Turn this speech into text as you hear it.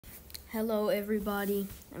Hello everybody.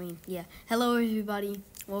 Hello everybody.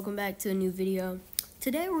 Welcome back to a new video.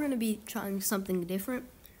 Today we're going to be trying something different.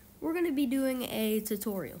 We're going to be doing a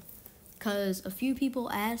tutorial because a few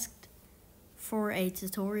people asked for a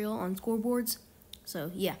tutorial on scoreboards.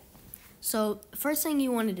 So yeah. So first thing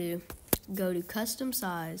you want to do, go to custom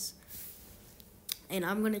size, and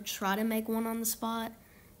I'm going to try to make one on the spot,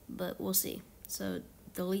 but we'll see. So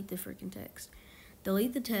delete the freaking text.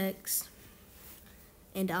 Delete the text.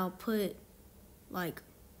 And I'll put like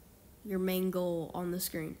your main goal on the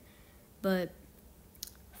screen. But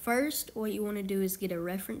first, what you want to do is get a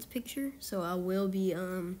reference picture. So I will be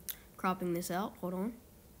cropping this out. Hold on.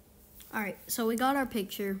 Alright, so we got our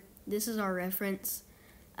picture. This is our reference,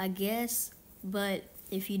 I guess. But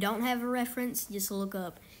if you don't have a reference, just look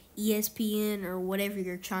up ESPN or whatever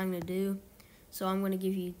you're trying to do. So I'm going to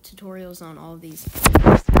give you tutorials on all of these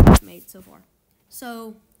I've made so far.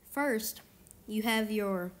 So first, you have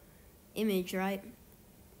your image, right?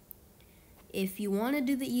 If you want to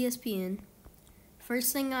do the ESPN,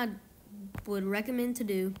 first thing I would recommend to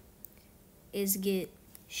do is get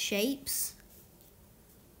shapes,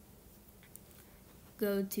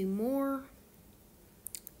 go to more,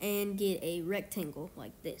 and get a rectangle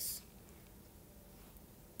like this.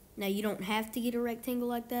 Now you don't have to get a rectangle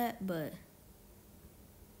like that, but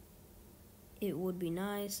it would be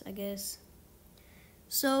nice, I guess.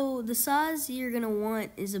 So the size you're going to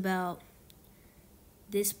want is about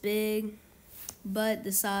this big, but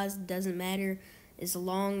the size doesn't matter as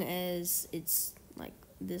long as it's like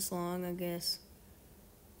this long, I guess.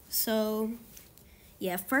 So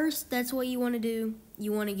yeah, first that's what you want to do.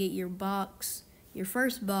 You want to get your box, your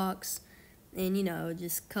first box, and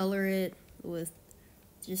just color it with,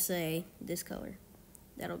 just say this color.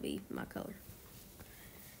 That'll be my color.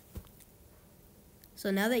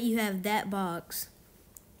 So now that you have that box,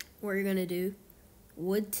 what you're gonna do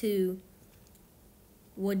would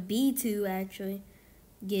be to actually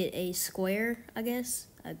get a square, I guess.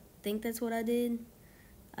 I think that's what I did.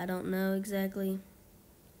 I don't know exactly.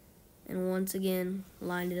 And once again,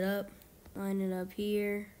 line it up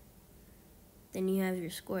here. Then you have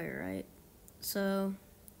your square, right? So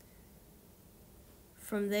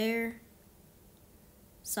from there,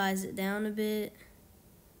 size it down a bit.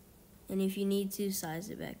 And if you need to,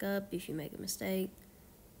 size it back up if you make a mistake.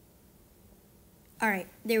 Alright,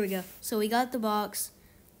 there we go. So we got the box.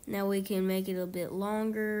 Now we can make it a bit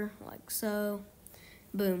longer, like so.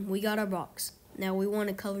 Boom, we got our box. Now we want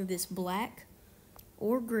to color this black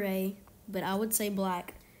or gray, but I would say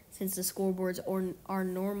black since the scoreboards are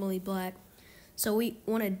normally black. So we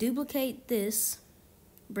want to duplicate this,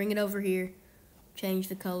 bring it over here, change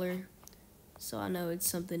the color so I know it's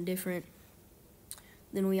something different.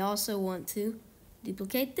 Then we also want to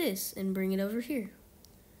duplicate this and bring it over here.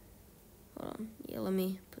 Hold on. Yeah, let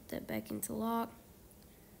me put that back into lock.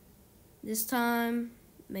 This time,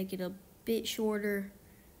 make it a bit shorter.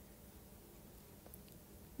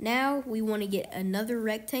 Now, we want to get another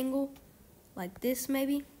rectangle, like this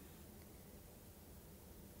maybe,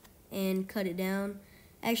 and cut it down.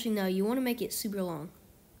 Actually, no, you want to make it super long.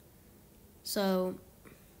 So,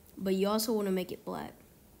 but you also want to make it black.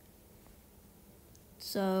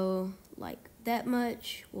 So, like that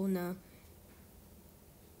much, well, no.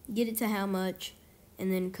 Get it to how much,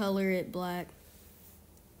 and then color it black.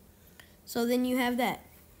 So then you have that.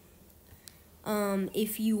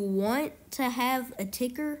 If you want to have a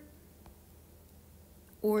ticker,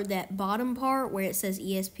 or that bottom part where it says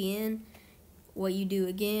ESPN, what you do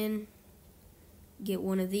again, get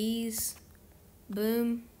one of these,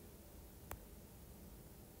 boom,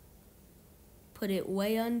 put it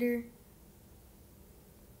way under,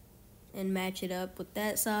 and match it up with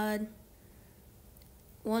that side.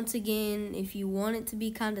 Once again, if you want it to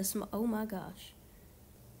be kind of small, oh my gosh.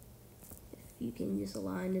 If you can just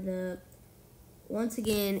line it up. Once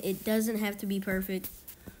again, it doesn't have to be perfect,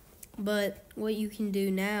 but what you can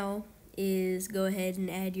do now is go ahead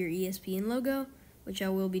and add your ESPN logo, which I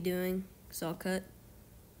will be doing, so I'll cut.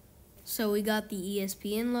 So we got the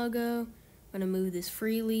ESPN logo. I'm gonna move this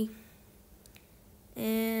freely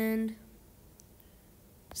and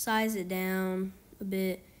size it down a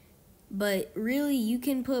bit. But really, you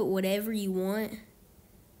can put whatever you want.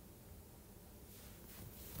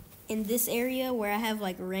 In this area where I have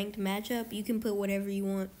like a ranked matchup, you can put whatever you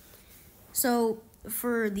want. So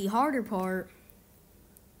for the harder part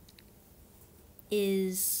like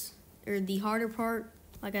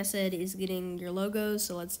I said, is getting your logos.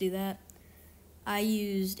 So let's do that. I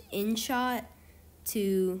used InShot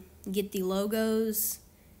to get the logos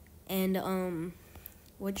and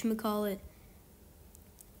whatchamacallit,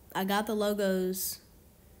 I got the logos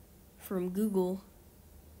from Google,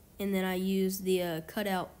 and then I use the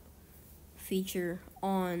cutout feature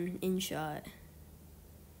on InShot.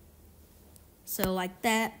 So like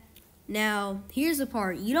that. Now, here's the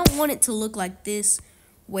part. You don't want it to look like this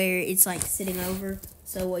where it's like sitting over.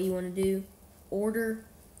 So what you want to do, order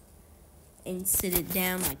and sit it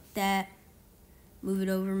down like that. Move it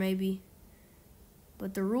over maybe.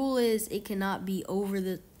 But the rule is it cannot be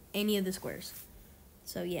over any of the squares.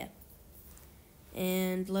 So yeah.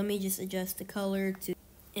 And let me just adjust the color to,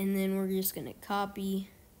 and then we're just going to copy.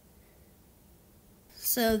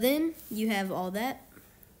 So then you have all that.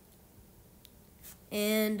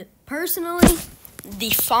 And personally, the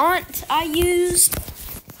font I used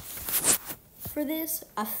for this,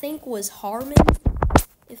 I think was Harmon,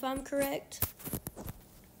 if I'm correct.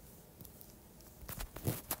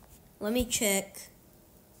 Let me check,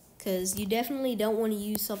 because you definitely don't want to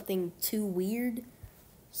use something too weird.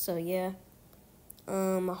 So yeah.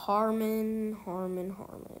 Harmon.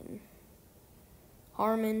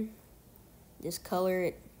 Just color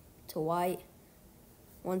it to white.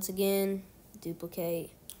 Once again,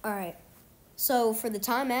 duplicate. Alright, so for the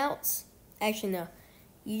timeouts, actually no,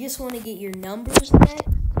 you just want to get your numbers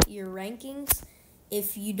next, your rankings.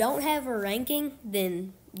 If you don't have a ranking,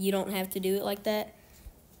 then you don't have to do it like that.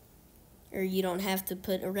 Or you don't have to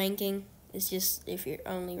put a ranking. It's just if you're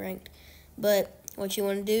only ranked. But what you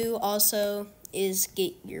want to do also is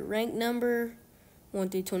get your rank number, 1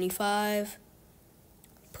 through 25.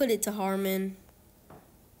 Put it to Harmon.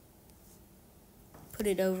 Put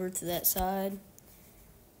it over to that side.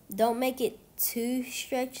 Don't make it too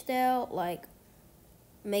stretched out. Like,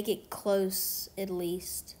 make it close at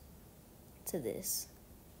least to this.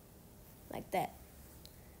 Like that.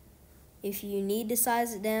 If you need to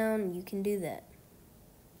size it down, you can do that,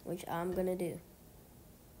 which I'm going to do.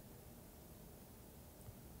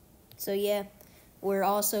 So yeah, we're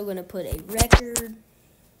also going to put a record.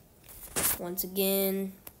 Once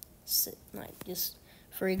again, like just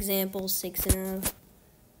for example, 6-0.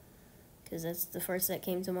 Because that's the first that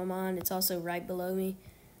came to my mind. It's also right below me.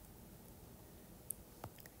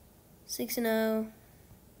 6-0.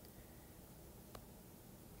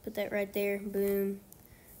 Put that right there. Boom.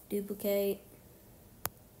 Duplicate.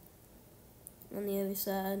 On the other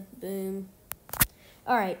side. Boom.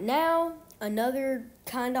 Alright, now another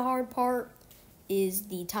kind of hard part is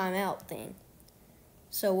the timeout thing.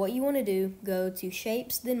 So what you want to do, go to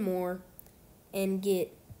Shapes, then More, and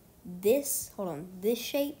get this, this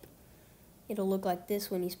shape. It'll look like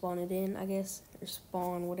this when you spawn it in, I guess, or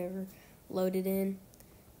spawn, whatever, load it in.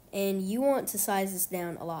 And you want to size this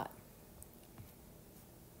down a lot.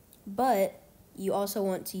 But you also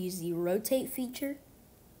want to use the rotate feature.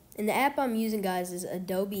 And the app I'm using, guys, is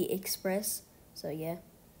Adobe Express. So yeah.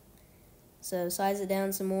 So size it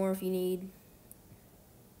down some more if you need.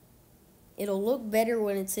 It'll look better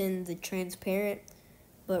when it's in the transparent.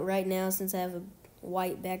 But right now, since I have a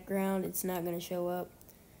white background, it's not going to show up.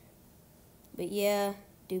 But yeah,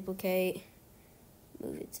 duplicate.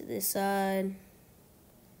 Move it to this side.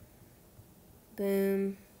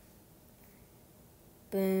 Boom.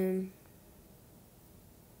 Boom.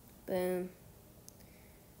 Boom.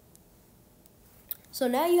 So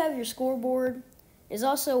now you have your scoreboard. There's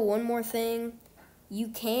also one more thing. You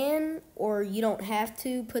can, or you don't have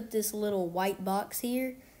to, put this little white box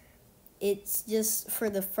here. It's just for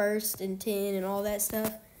the 1st and 10 and all that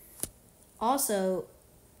stuff. Also,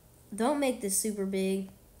 don't make this super big,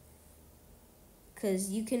 because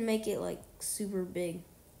you can make it like super big.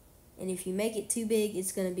 And if you make it too big,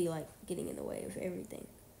 it's going to be like getting in the way of everything.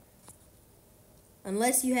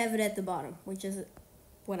 Unless you have it at the bottom, which is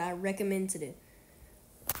what I recommend to do.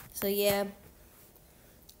 So yeah,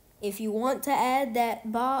 if you want to add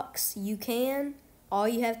that box, you can. All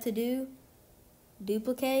you have to do,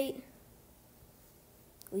 duplicate.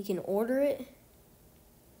 We can order it.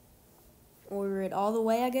 Order it all the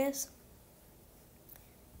way, I guess.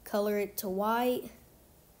 Color it to white.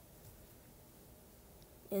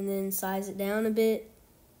 And then size it down a bit.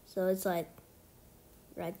 So it's like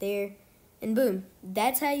right there. And boom.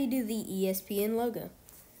 That's how you do the ESPN logo.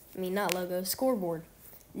 I mean, not logo, scoreboard.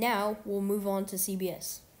 Now, we'll move on to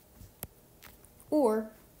CBS.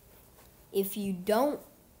 Or, if you don't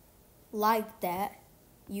like that,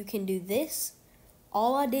 you can do this.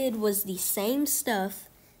 All I did was the same stuff,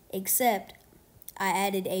 except I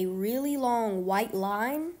added a really long white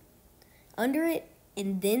line under it,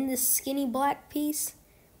 and then this skinny black piece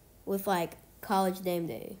with like College Game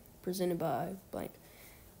Day, presented by blank.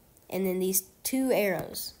 And then these 2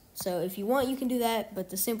 arrows. So if you want, you can do that, but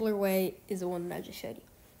the simpler way is the one that I just showed you.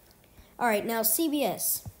 Alright, now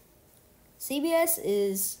CBS. CBS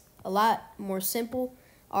is a lot more simple.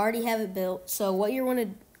 I already have it built. So what you're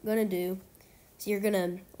gonna do is you're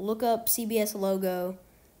gonna look up CBS logo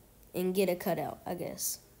and get a cutout, I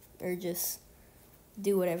guess, or just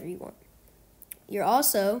do whatever you want. You're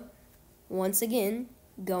also, once again,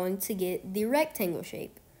 going to get the rectangle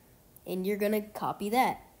shape, and you're gonna copy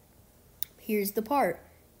that. Here's the part.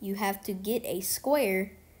 You have to get a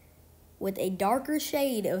square with a darker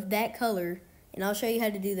shade of that color, and I'll show you how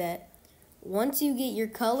to do that. Once you get your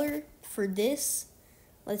color for this,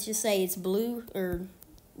 let's just say it's blue, or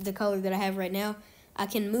the color that I have right now, I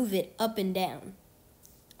can move it up and down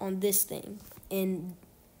on this thing. And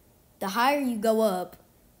the higher you go up,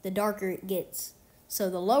 the darker it gets. So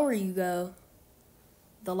the lower you go,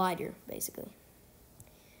 the lighter, basically.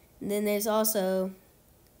 And then there's also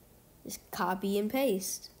just copy and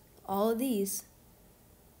paste all of these.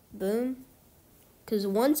 Boom. Because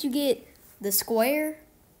once you get the square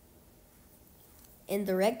and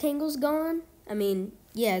the rectangle's gone,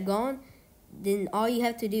 gone, then all you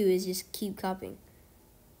have to do is just keep copying.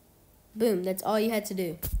 Boom, that's all you had to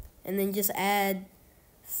do. And then just add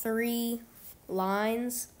 3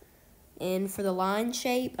 lines. And for the line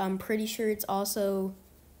shape, I'm pretty sure it's also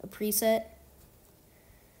a preset.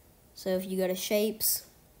 So if you go to shapes,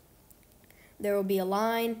 there will be a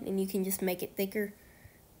line, and you can just make it thicker.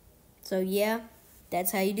 So yeah,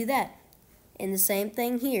 that's how you do that. And the same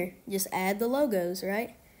thing here, just add the logos,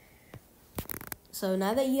 right? So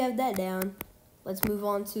now that you have that down, let's move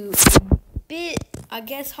on to a bit, I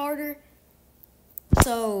guess, harder.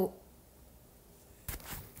 So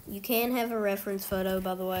you can have a reference photo,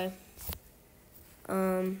 by the way.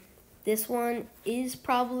 This one is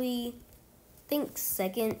probably, I think,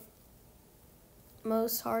 second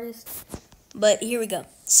most hardest. But here we go.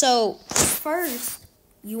 So first,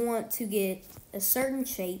 you want to get a certain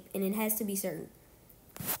shape, and it has to be certain.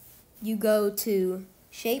 You go to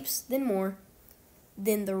shapes, then more,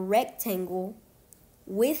 then the rectangle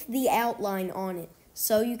with the outline on it,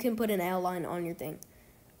 so you can put an outline on your thing.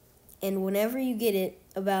 And whenever you get it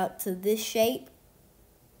about to this shape,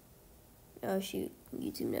 oh shoot,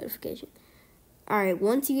 YouTube notification. Alright,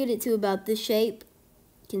 once you get it to about this shape,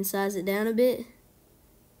 you can size it down a bit.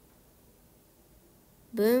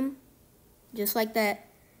 Boom. Just like that.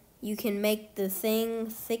 You can make the thing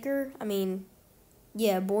thicker.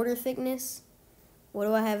 Border thickness. What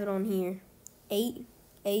do I have it on here? 8.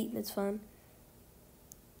 8, that's fine.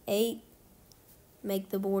 8. Make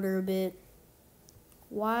the border a bit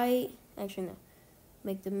white. Actually, no.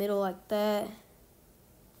 Make the middle like that.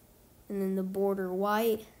 And then the border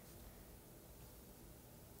white.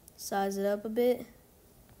 Size it up a bit.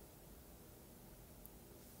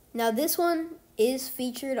 Now this one is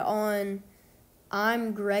featured on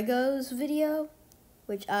I'm Grego's video,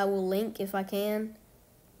 which I will link if I can,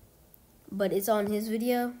 but it's on his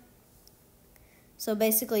video. So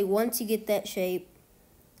basically, once you get that shape,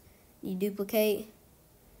 you duplicate,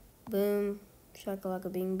 boom,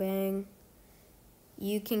 shakalaka bing bang.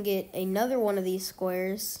 You can get another one of these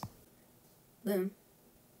squares, boom,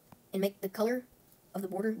 and make the color of the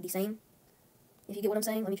border the same. If you get what I'm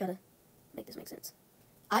saying, let me try to make this make sense.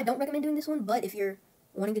 I don't recommend doing this one, but if you're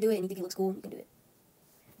wanting to do it and you think it looks cool, you can do it.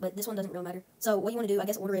 But this one doesn't really matter. So what you want to do, I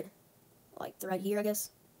guess, order it like to right here, I guess.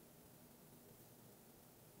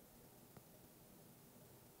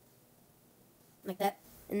 Like that.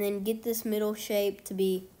 And then get this middle shape to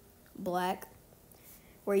be black,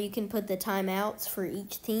 where you can put the timeouts for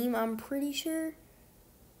each team, I'm pretty sure.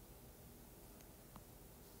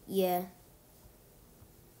 Yeah.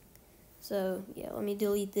 So, yeah, let me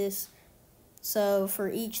delete this. So, for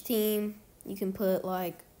each team, you can put,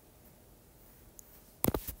 like,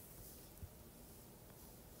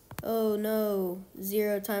 oh no,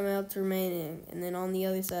 0 timeouts remaining. And then on the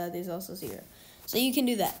other side, there's also 0. So, you can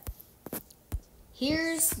do that.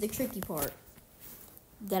 Here's the tricky part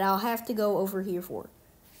that I'll have to go over here for.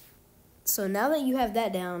 So, now that you have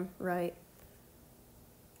that down, right,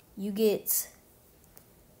 you get,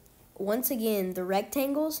 once again, the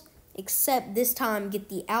rectangles, except this time get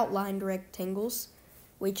the outlined rectangles,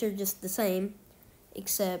 which are just the same,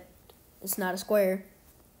 except it's not a square.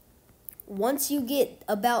 Once you get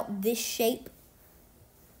about this shape,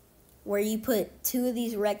 where you put 2 of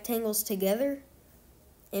these rectangles together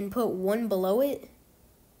and put one below it,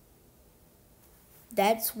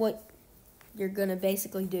 that's what you're going to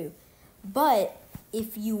basically do. But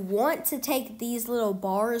if you want to take these little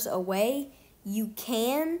bars away, you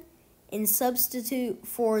can, and substitute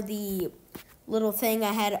for the little thing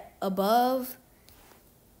I had above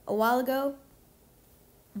a while ago.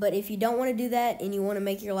 But if you don't want to do that and you want to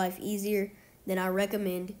make your life easier, then I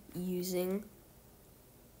recommend using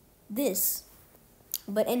this.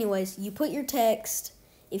 But anyways, you put your text.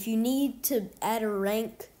 If you need to add a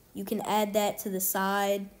rank you can add that to the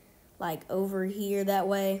side, like over here that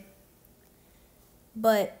way.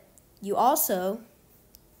 But you also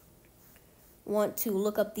want to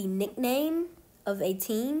look up the nickname of a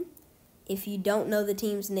team if you don't know the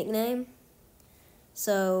team's nickname.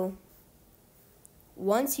 So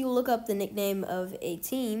once you look up the nickname of a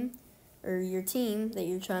team, or your team that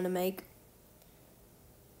you're trying to make,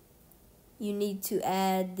 you need to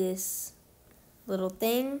add this little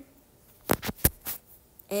thing.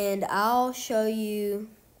 And I'll show you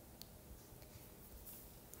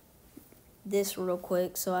this real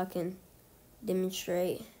quick so I can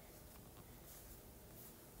demonstrate.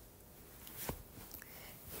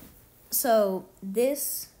 So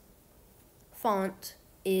this font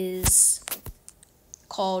is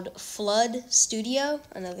called Flood Studio,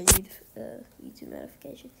 another YouTube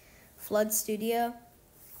notification. Flood Studio,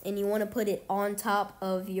 and you want to put it on top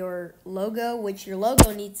of your logo, which your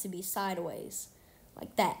logo needs to be sideways,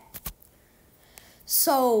 like that.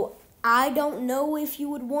 So I don't know if you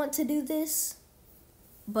would want to do this,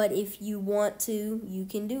 but if you want to, you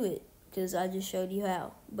can do it, because I just showed you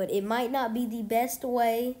how. But it might not be the best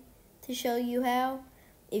way to show you how.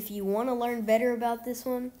 If you want to learn better about this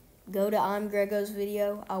one, go to I'm Grego's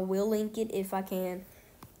video. I will link it if I can.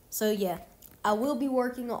 So yeah, I will be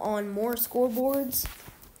working on more scoreboards.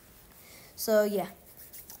 So yeah.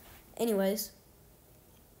 Anyways,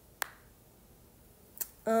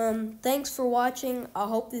 thanks for watching. I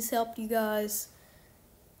hope this helped you guys.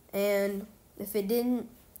 And if it didn't,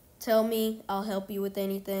 tell me. I'll help you with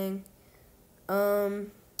anything.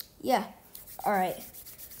 Yeah. All right.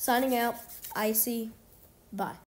 Signing out. Icy. Bye.